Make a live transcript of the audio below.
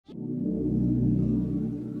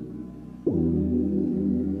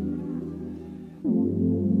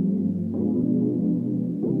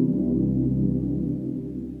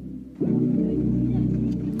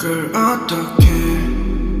어떻게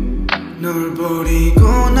널 버리고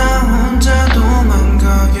나 혼자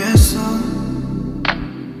도망가겠어.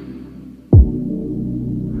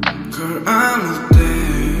 그걸 아무 때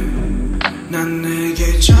난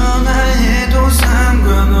내게 전화해도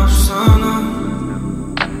상관없어. 너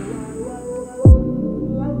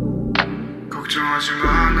걱정하지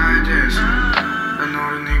마 나에 대해서. 난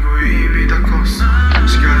어른이고 이미 다 컸어.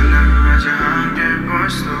 시간은 낭비하지 않은 게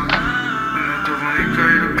벌써 눈을 떠보니까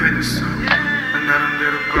이렇게 됐어. 난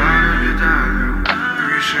나름대로 빠르게 달려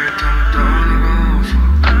그게 싫다면 떠나가서.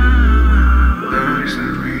 Love is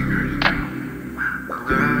like rain, girl, you know.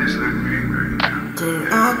 Love is like rain, girl, you know.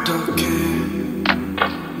 그걸 어떻게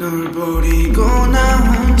널 버리고 나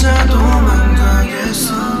혼자 도망가겠어.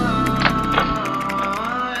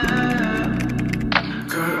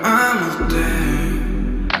 그걸 아무 때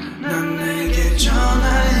난 내게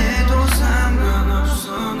전화해도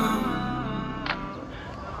상관없어. 너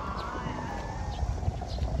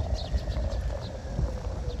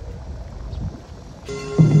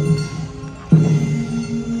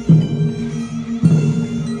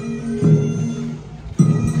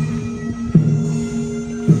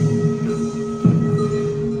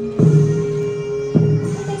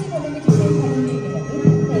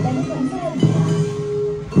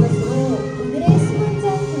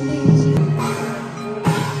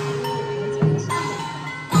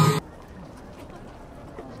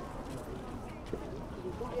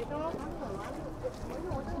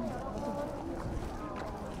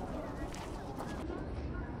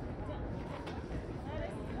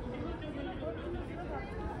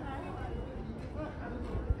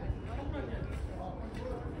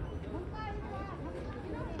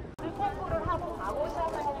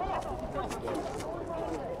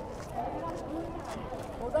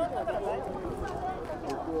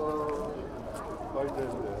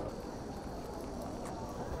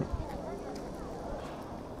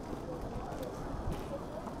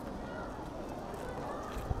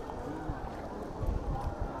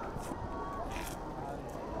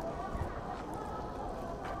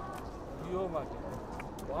위험하게.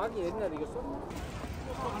 왕이 옛날에 이거 쏜.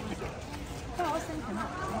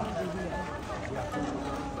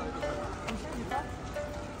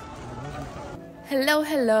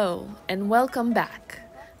 Hello, and welcome back.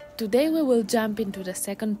 Today we will jump into the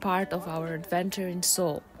second part of our adventure in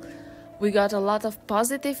Seoul. We got a lot of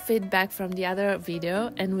positive feedback from the other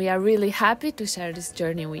video, and we are really happy to share this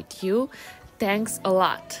journey with you. Thanks a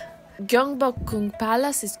lot. Gyeongbokgung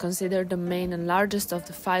Palace is considered the main and largest of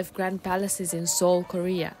the 5 grand palaces in Seoul,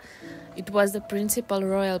 Korea. It was the principal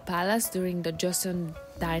royal palace during the Joseon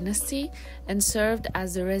dynasty and served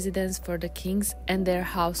as the residence for the kings and their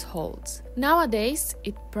households. Nowadays,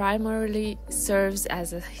 it primarily serves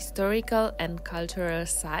as a historical and cultural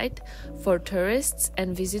site for tourists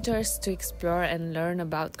and visitors to explore and learn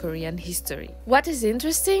about Korean history. What is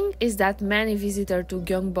interesting is that many visitors to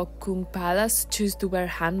Gyeongbokgung Palace choose to wear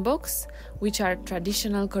hanboks, which are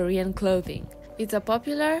traditional Korean clothing. It's a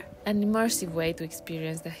popular and immersive way to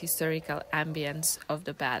experience the historical ambience of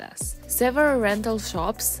the palace. Several rental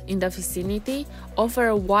shops in the vicinity offer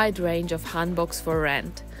a wide range of hanboks for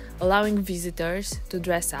rent, allowing visitors to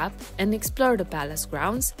dress up and explore the palace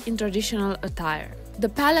grounds in traditional attire. The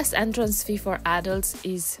palace entrance fee for adults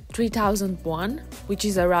is 3,000 won, which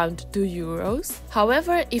is around 2 euros.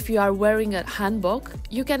 However, if you are wearing a hanbok,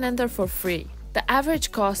 you can enter for free. The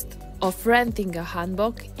average cost of renting a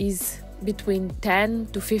hanbok is between 10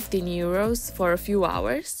 to 15 euros for a few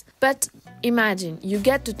hours. But imagine, you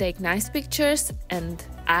get to take nice pictures and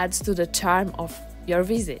adds to the charm of your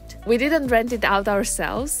visit. We didn't rent it out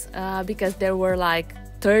ourselves because there were like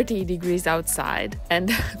 30 degrees outside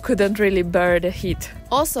and couldn't really bear the heat.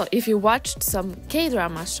 Also, if you watched some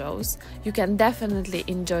K-drama shows, you can definitely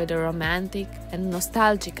enjoy the romantic and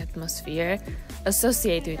nostalgic atmosphere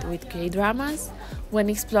associated with K-dramas when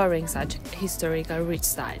exploring such historical rich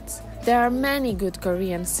sites. There are many good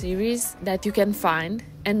Korean series that you can find,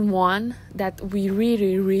 and one that we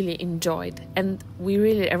really enjoyed and we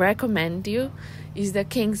really recommend you is The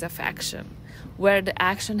King's Affection, where the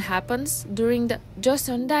action happens during the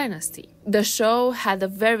Joseon dynasty. The show had a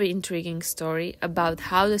very intriguing story about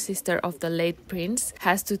how the sister of the late prince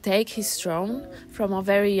has to take his throne from a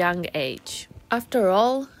very young age. After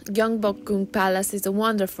all, Gyeongbokgung Palace is a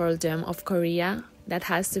wonderful gem of Korea that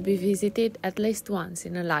has to be visited at least once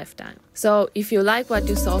in a lifetime. So if you like what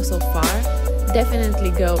you saw so far,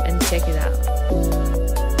 definitely go and check it out.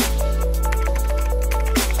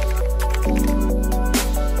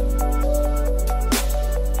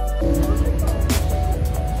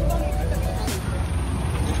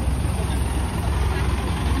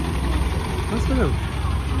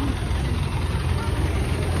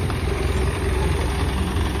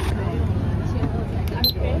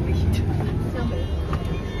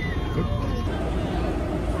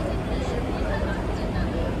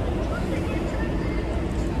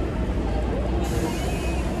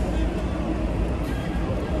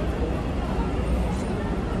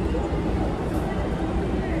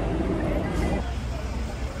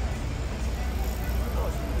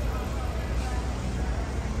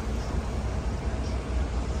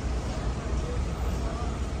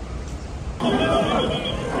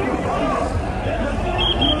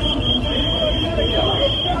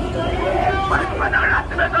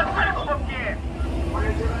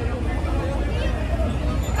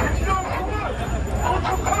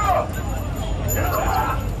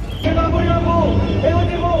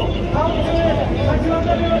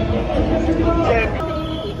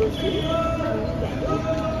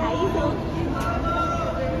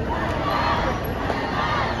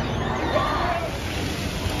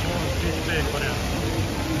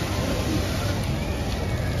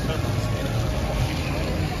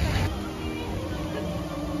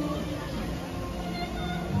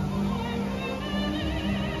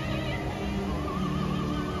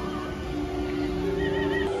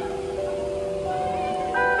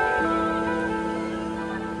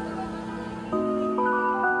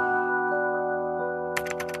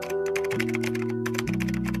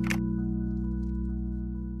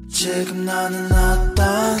 지금 너는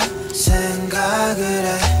어떤 생각을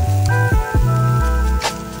해?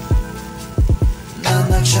 난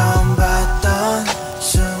널 처음 봤던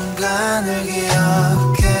순간을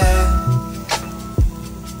기억해.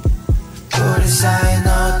 우리 사이는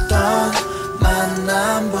어떤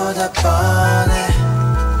만남보다 뻔해.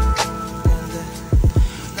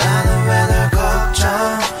 나는 왜 널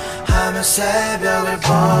걱정하며 새벽을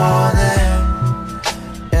보내.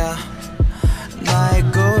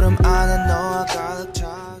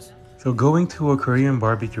 So going to a Korean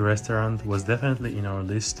barbecue restaurant was definitely in our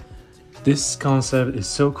list. This concept is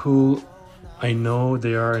so cool. I know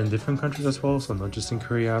they are in different countries as well, so not just in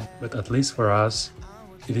Korea, but at least for us,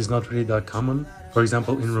 it is not really that common. For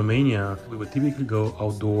example, in Romania, we would typically go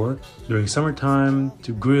outdoor during summertime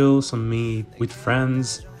to grill some meat with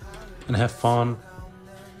friends and have fun.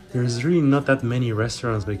 There's really not that many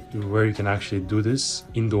restaurants where you can actually do this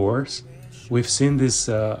indoors. We've seen this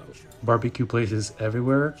barbecue places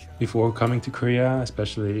everywhere before coming to Korea,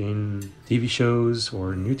 especially in TV shows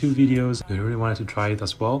or YouTube videos. We really wanted to try it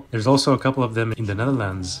as well. There's also a couple of them in the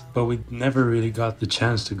Netherlands, but we never really got the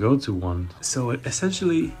chance to go to one. So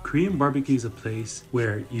essentially, Korean barbecue is a place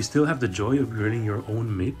where you still have the joy of grilling your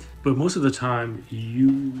own meat, but most of the time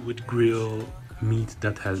you would grill meat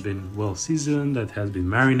that has been well seasoned, that has been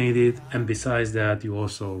marinated, and besides that you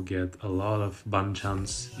also get a lot of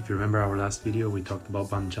banchans. If you remember our last video, we talked about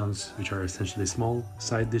banchans, which are essentially small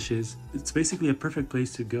side dishes. It's basically a perfect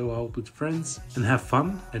place to go out with friends and have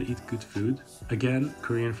fun and eat good food. Again,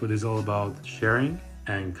 Korean food is all about sharing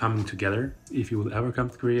and coming together. If you will ever come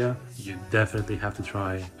to Korea, you definitely have to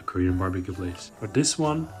try a Korean barbecue place. For this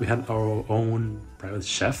one, we had our own private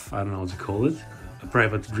chef, I don't know what to call it, a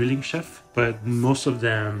private grilling chef, but most of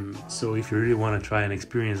them, so if you really want to try and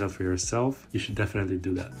experience that for yourself, you should definitely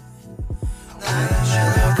do that.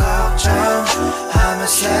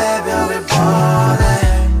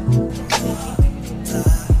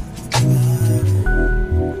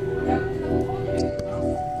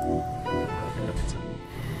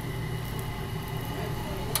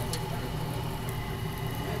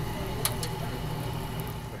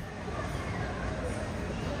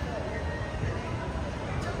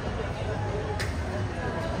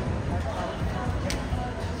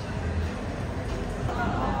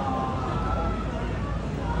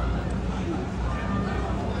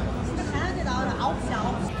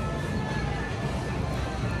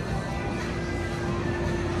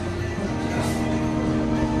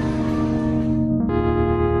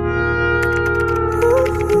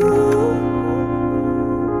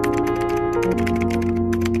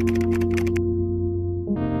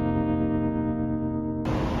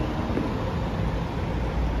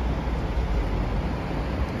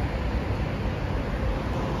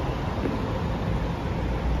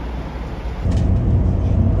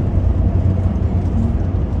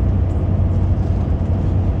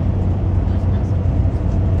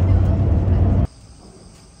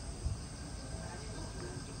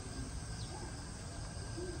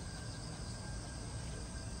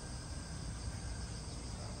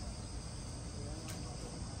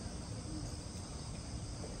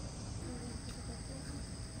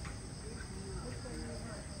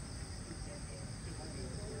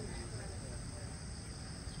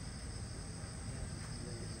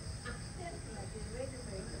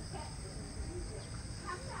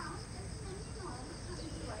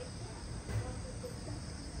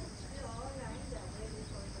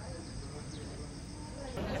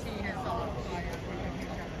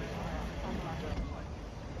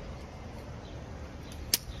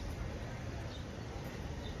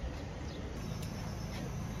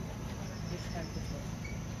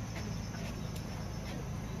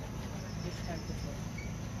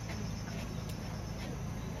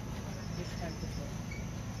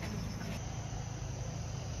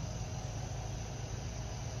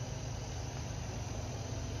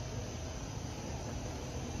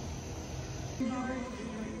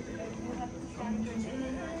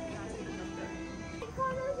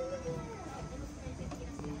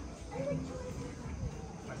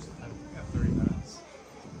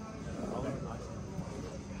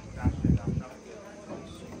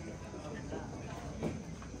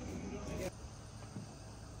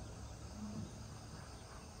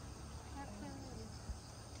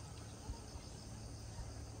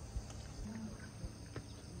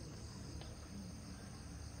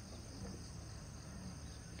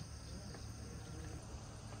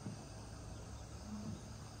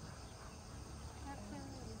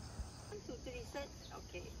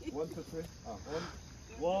 Okay. 1, 2, 3.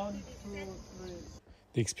 One, two, three.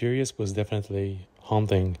 The experience was definitely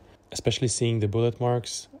haunting, especially seeing the bullet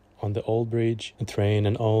marks on the old bridge, the train,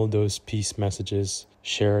 and all those peace messages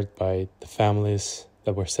shared by the families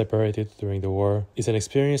that were separated during the war. Is an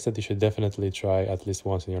experience that you should definitely try at least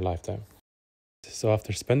once in your lifetime. So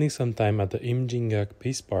after spending some time at the Imjingak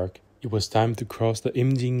Peace Park, it was time to cross the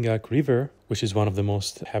Imjingak River, which is one of the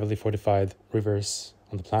most heavily fortified rivers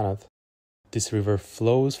on the planet. This river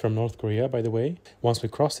flows from North Korea, by the way. Once we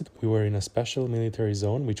crossed it, we were in a special military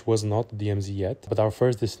zone, which was not the DMZ yet. But our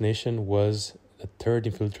first destination was the third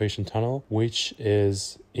infiltration tunnel, which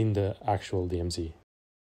is in the actual DMZ.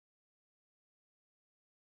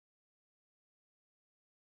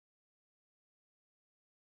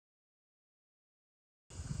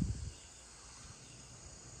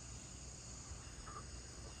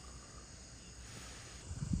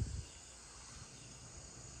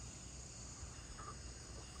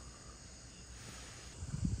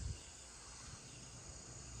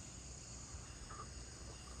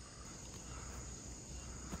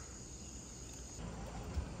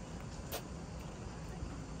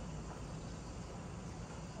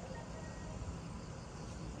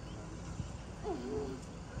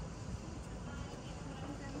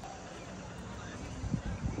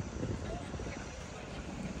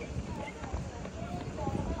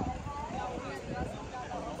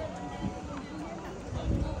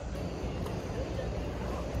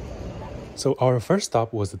 So our first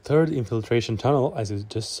stop was the third infiltration tunnel, as you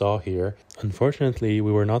just saw here. Unfortunately,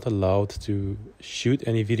 we were not allowed to shoot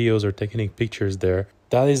any videos or take any pictures there.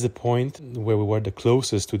 That is the point where we were the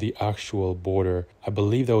closest to the actual border. I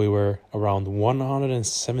believe that we were around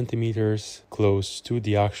 170 meters close to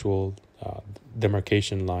the actual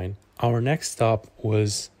demarcation line. Our next stop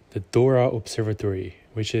was the Dora Observatory,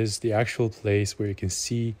 which is the actual place where you can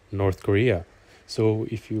see North Korea. So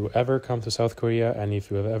if you ever come to South Korea and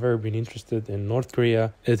if you have ever been interested in North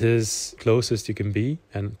Korea, it is closest you can be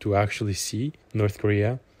and to actually see North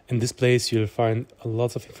Korea. In this place, you'll find a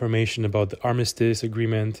lot of information about the armistice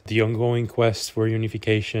agreement, the ongoing quest for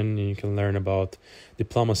unification, and you can learn about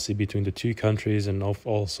diplomacy between the two countries and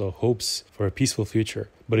also hopes for a peaceful future.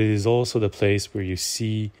 But it is also the place where you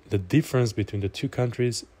see the difference between the two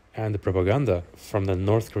countries and the propaganda from the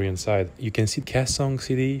North Korean side. You can see Kaesong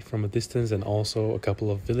city from a distance and also a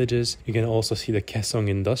couple of villages. You can also see the Kaesong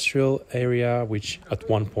industrial area, which at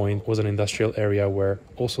one point was an industrial area where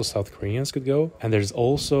also South Koreans could go. And there's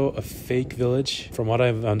also a fake village. From what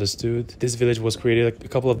I've understood, this village was created a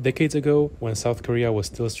couple of decades ago when South Korea was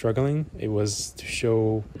still struggling. It was to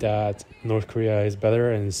show that North Korea is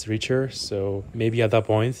better and is richer. So maybe at that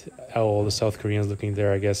point, all the South Koreans looking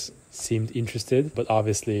there, I guess, seemed interested, but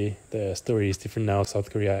obviously the story is different now. South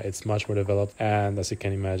Korea, it's much more developed, and as you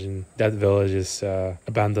can imagine, that village is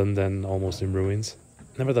abandoned and almost in ruins.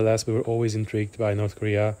 Nevertheless, we were always intrigued by North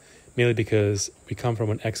Korea, mainly because we come from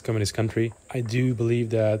an ex-communist country. I do believe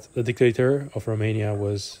that the dictator of Romania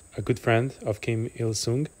was a good friend of Kim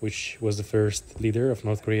Il-sung, which was the first leader of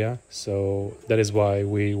North Korea. So that is why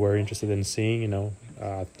we were interested in seeing,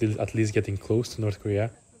 at least getting close to North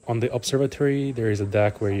Korea. On the observatory, there is a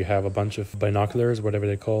deck where you have a bunch of binoculars, whatever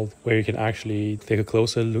they're called, where you can actually take a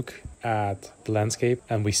closer look at the landscape.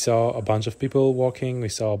 And we saw a bunch of people walking. We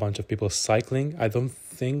saw a bunch of people cycling. I don't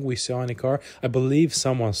think we saw any car. I believe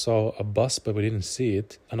someone saw a bus, but we didn't see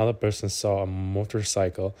it. Another person saw a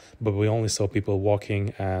motorcycle, but we only saw people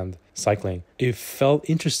walking and cycling. It felt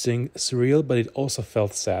interesting, surreal, but it also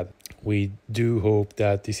felt sad. We do hope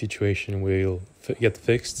that the situation will get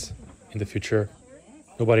fixed in the future.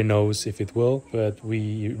 Nobody knows if it will, but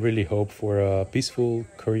we really hope for a peaceful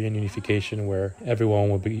Korean unification where everyone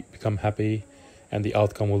will become happy and the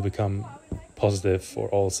outcome will become positive for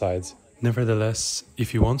all sides. Nevertheless,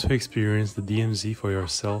 if you want to experience the DMZ for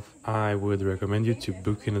yourself, I would recommend you to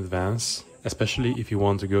book in advance, especially if you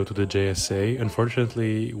want to go to the JSA.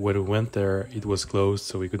 Unfortunately, when we went there, it was closed,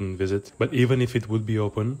 so we couldn't visit. But even if it would be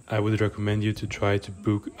open, I would recommend you to try to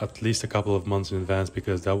book at least a couple of months in advance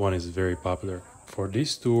because that one is very popular. For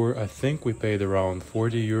this tour, I think we paid around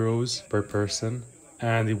 40 euros per person,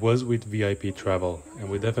 and it was with VIP travel, and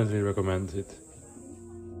we definitely recommend it.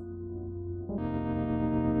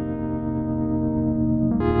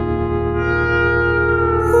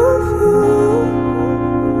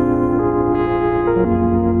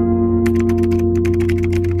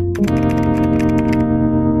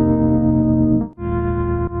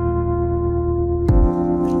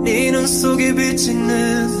 네 눈 속에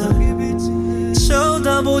비치는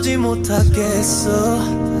쳐다보지 못하겠어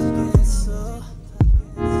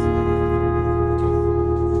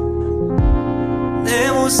내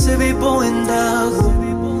모습이 보인다고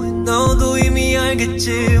너도 이미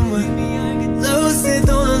알겠지만 Lose it,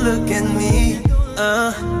 don't look at me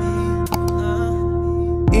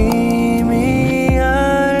이미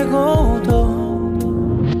알고도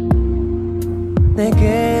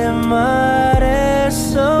내게 말했었어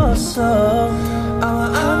아마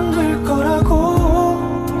안 될 거라고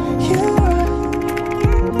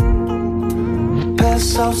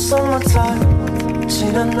Pass off summertime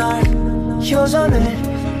지난 날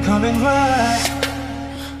여전히 coming right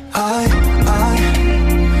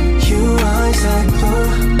You eyes like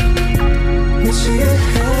blue 미치게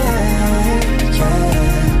해 yeah.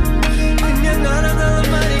 그냥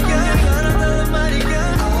알아달란 말이야 알아달란 말이야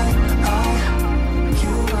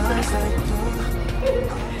You eyes like blue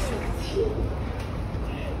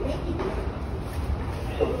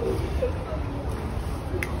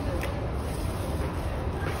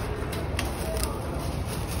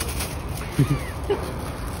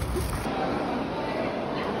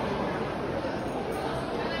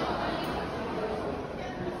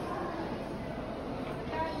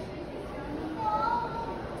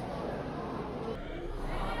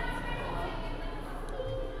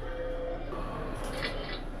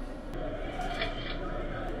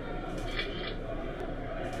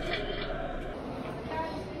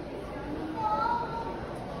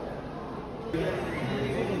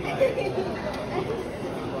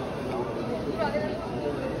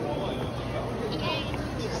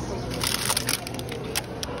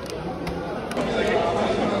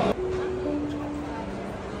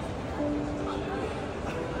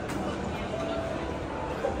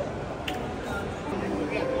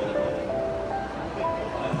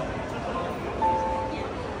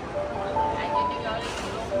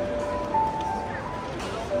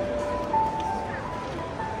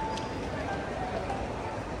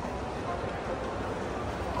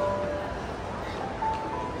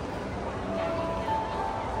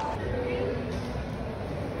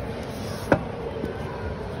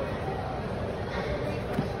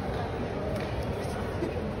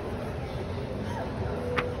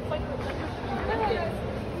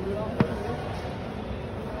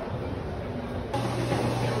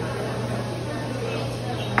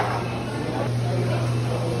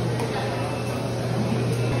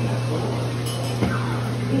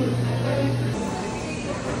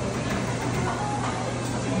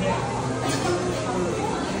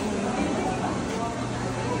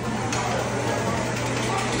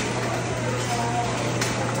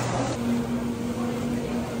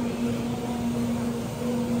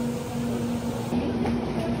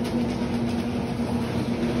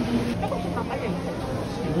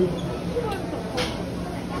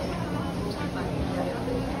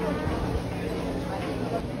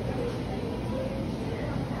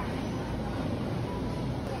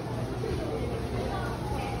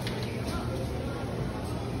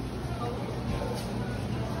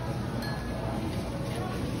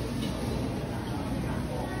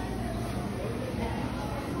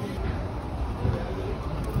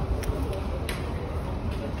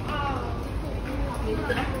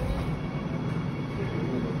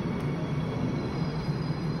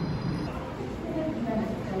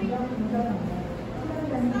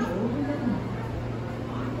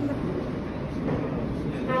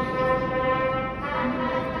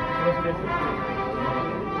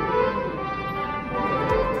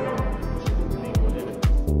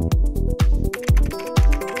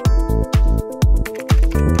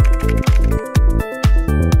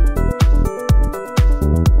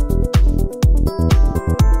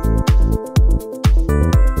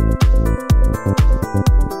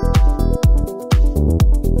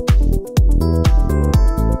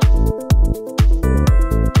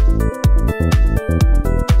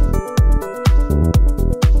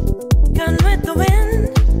Gone with the wind.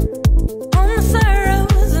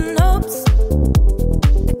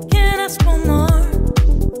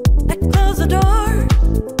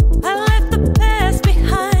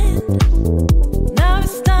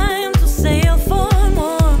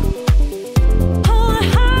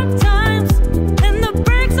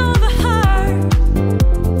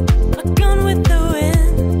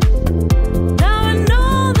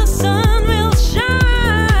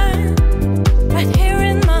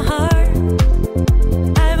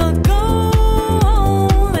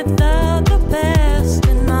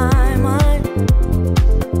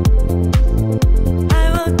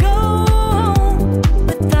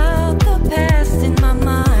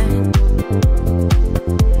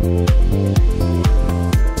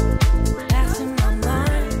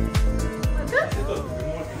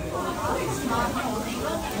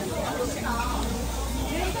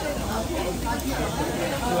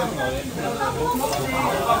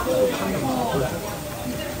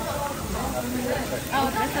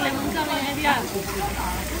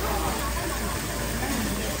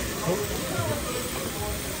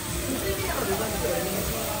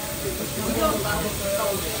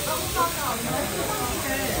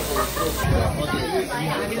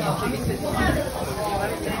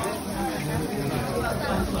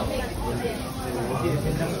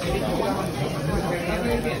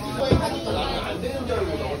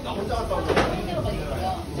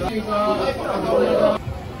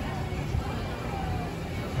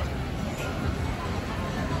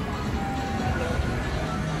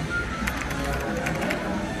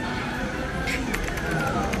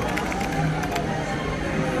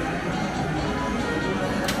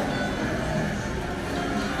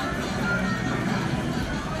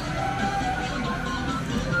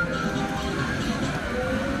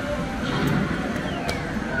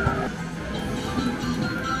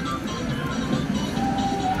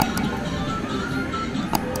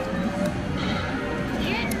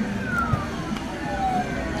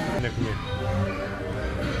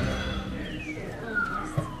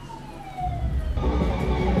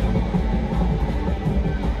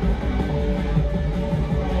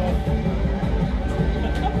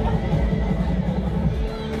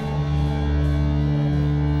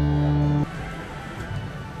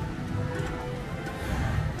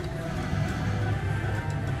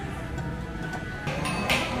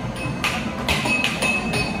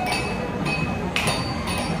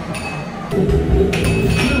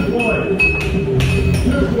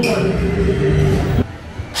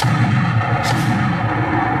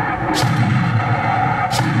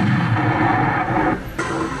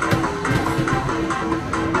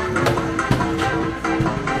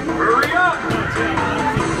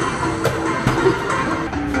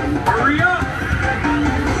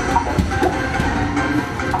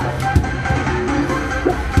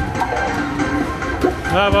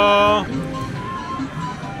 Bravo!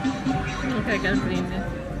 Okay, I can clean it.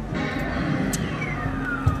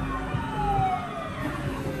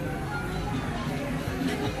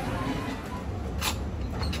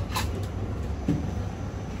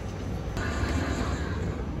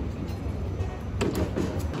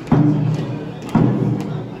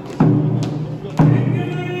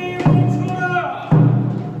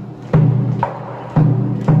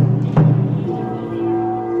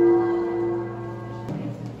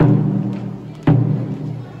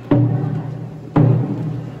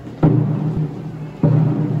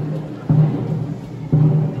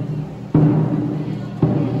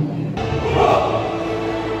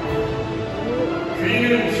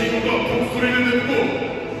 귀는 신과 북소리를 듣고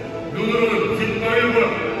눈으로는 뒷발을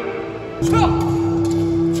보라.